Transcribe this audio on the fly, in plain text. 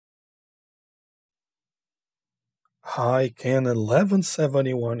Hi, Ken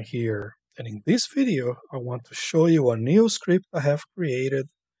 1171 here, and in this video I want to show you a new script I have created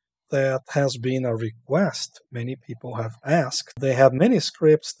that has been a request many people have asked. They have many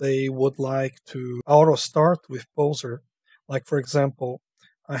scripts they would like to auto start with Poser. Like for example,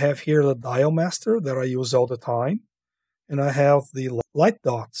 I have here the dial master that I use all the time, and I have the light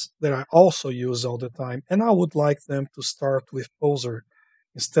dots that I also use all the time, and I would like them to start with Poser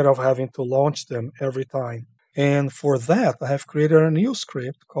instead of having to launch them every time. And for that, I have created a new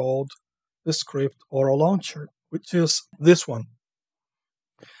script called the script AutoLauncher, which is this one.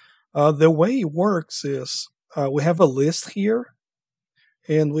 The way it works is we have a list here,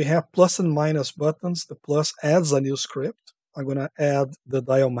 and we have plus and minus buttons. The plus adds a new script. I'm going to add the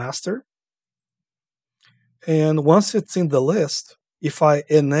dial master. And once it's in the list, if I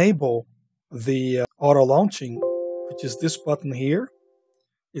enable the auto launching, which is this button here,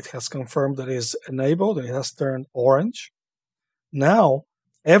 it has confirmed that it is enabled and it has turned orange. Now,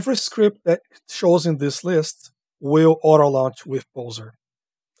 every script that shows in this list will auto launch with Poser.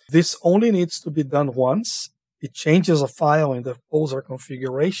 This only needs to be done once. It changes a file in the Poser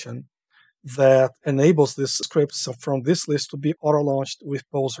configuration that enables this script from this list to be auto launched with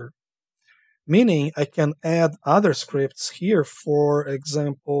Poser. Meaning I can add other scripts here, for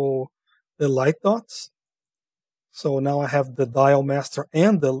example, the light dots. So now I have the dial master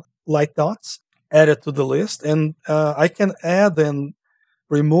and the light dots added to the list, and I can add and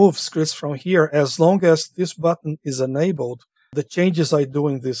remove scripts from here as long as this button is enabled. The changes I do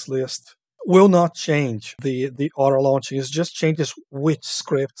in this list will not change the auto launching. It just changes which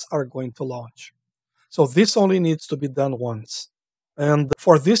scripts are going to launch. So this only needs to be done once. And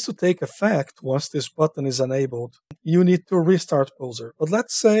for this to take effect, once this button is enabled, you need to restart Poser. But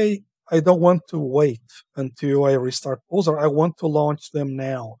let's say I don't want to wait until I restart Poser. I want to launch them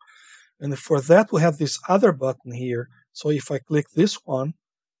now. And for that, we have this other button here. So if I click this one,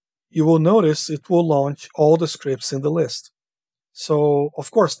 you will notice it will launch all the scripts in the list. So,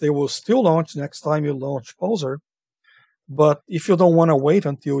 of course, they will still launch next time you launch Poser. But if you don't want to wait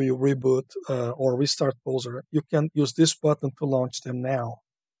until you reboot or restart Poser, you can use this button to launch them now.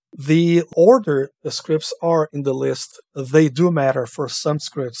 The order the scripts are in the list, they do matter for some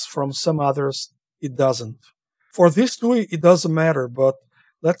scripts. From some others, it doesn't. For this two, it doesn't matter, but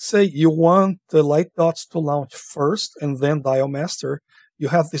let's say you want the light dots to launch first and then dial master. You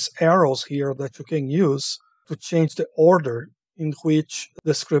have these arrows here that you can use to change the order in which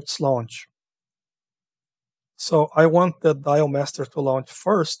the scripts launch. So I want the dial master to launch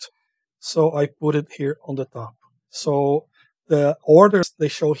first, so I put it here on the top. So the order they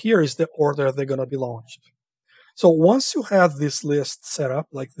show here is the order they're going to be launched. So once you have this list set up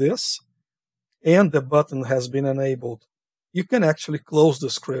like this, and the button has been enabled, you can actually close the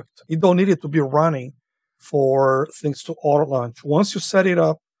script. You don't need it to be running for things to auto launch. Once you set it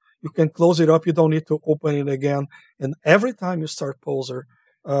up, you can close it up. You don't need to open it again. And every time you start Poser,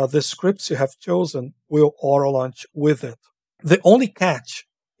 the scripts you have chosen will auto launch with it. The only catch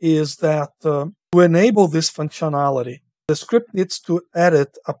is that to enable this functionality, the script needs to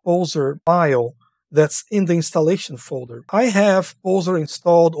edit a Poser file that's in the installation folder. I have Poser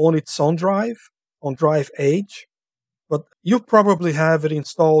installed on its own drive, on drive H, but you probably have it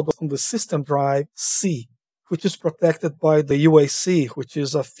installed on the system drive C, which is protected by the UAC, which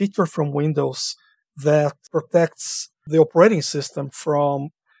is a feature from Windows that protects the operating system from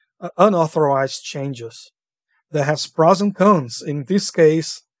unauthorized changes. That has pros and cons. In this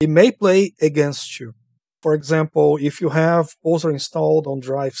case, it may play against you. For example, if you have Poser installed on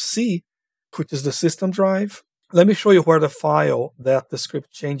drive C, which is the system drive, let me show you where the file that the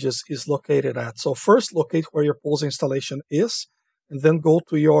script changes is located at. So first locate where your Poser installation is, and then go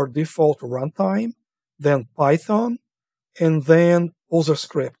to your default runtime, then Python, and then Poser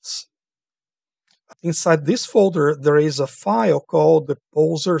scripts. Inside this folder, there is a file called the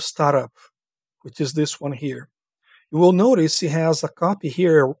Poser startup, which is this one here. You will notice it has a copy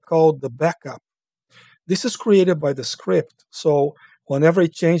here called the backup. This is created by the script. So whenever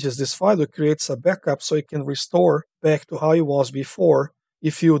it changes this file, it creates a backup so it can restore back to how it was before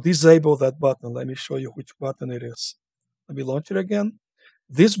if you disable that button. Let me show you which button it is. Let me launch it again.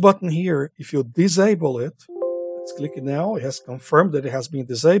 This button here, if you disable it, let's click it now. It has confirmed that it has been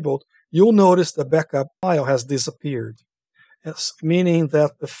disabled. You'll notice the backup file has disappeared, meaning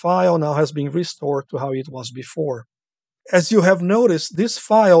that the file now has been restored to how it was before. As you have noticed, this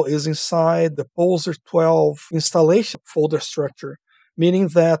file is inside the Poser 12 installation folder structure, meaning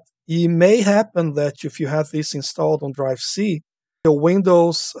that it may happen that if you have this installed on drive C, the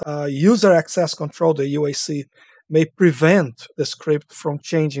Windows user access control, the UAC, may prevent the script from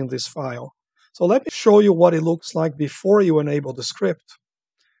changing this file. So let me show you what it looks like before you enable the script.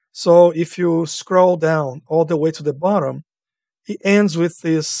 So if you scroll down all the way to the bottom, it ends with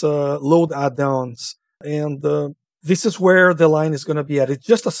this load add-ons. And this is where the line is going to be at. It's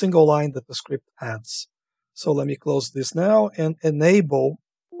just a single line that the script adds. So let me close this now and enable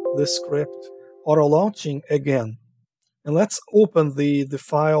the script auto launching again. And let's open the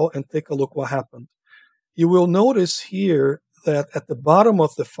file and take a look what happened. You will notice here that at the bottom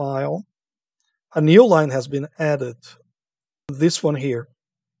of the file, a new line has been added, this one here.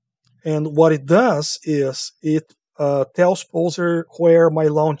 And what it does is it tells Poser where my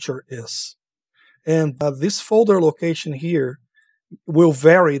launcher is. And this folder location here will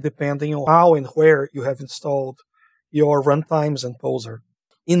vary depending on how and where you have installed your runtimes and Poser.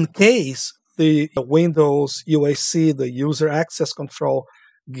 In case the Windows UAC, the user access control,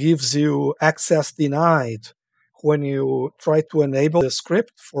 gives you access denied when you try to enable the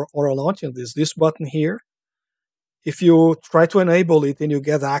script for auto launching, this button here. If you try to enable it and you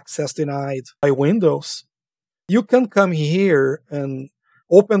get access denied by Windows, you can come here and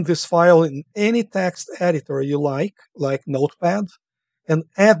open this file in any text editor you like Notepad, and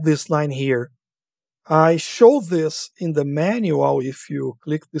add this line here. I show this in the manual. If you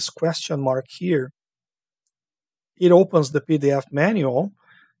click this question mark here, it opens the PDF manual,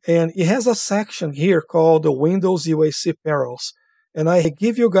 and it has a section here called the Windows UAC Perils. And I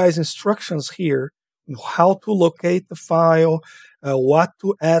give you guys instructions here on how to locate the file, what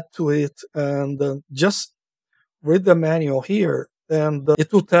to add to it, and just read the manual here, and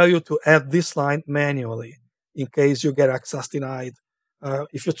it will tell you to add this line manually in case you get access denied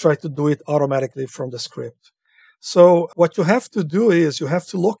if you try to do it automatically from the script. So what you have to do is you have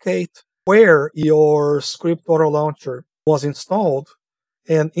to locate where your script auto launcher was installed,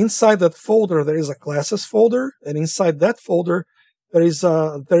 and inside that folder there is a classes folder, and inside that folder there is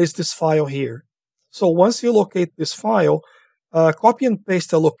this file here. So once you locate this file, copy and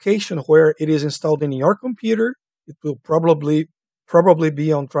paste a location where it is installed in your computer. It will probably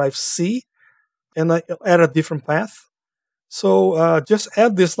be on drive C, and add a different path. So just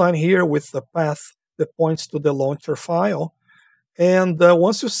add this line here with the path that points to the launcher file. And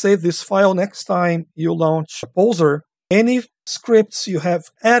once you save this file, next time you launch Poser, any scripts you have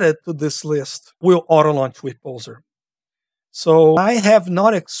added to this list will auto-launch with Poser. So I have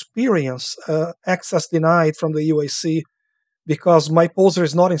not experienced access denied from the UAC because my Poser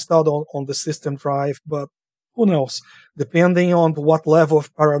is not installed on the system drive, but who knows? Depending on what level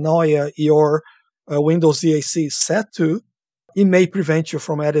of paranoia your Windows UAC is set to, it may prevent you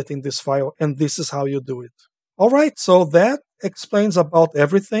from editing this file, and this is how you do it. All right, so that explains about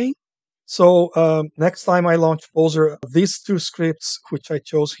everything. So next time I launch Poser, these two scripts, which I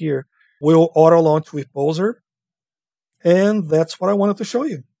chose here, will auto-launch with Poser. And that's what I wanted to show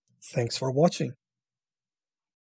you. Thanks for watching.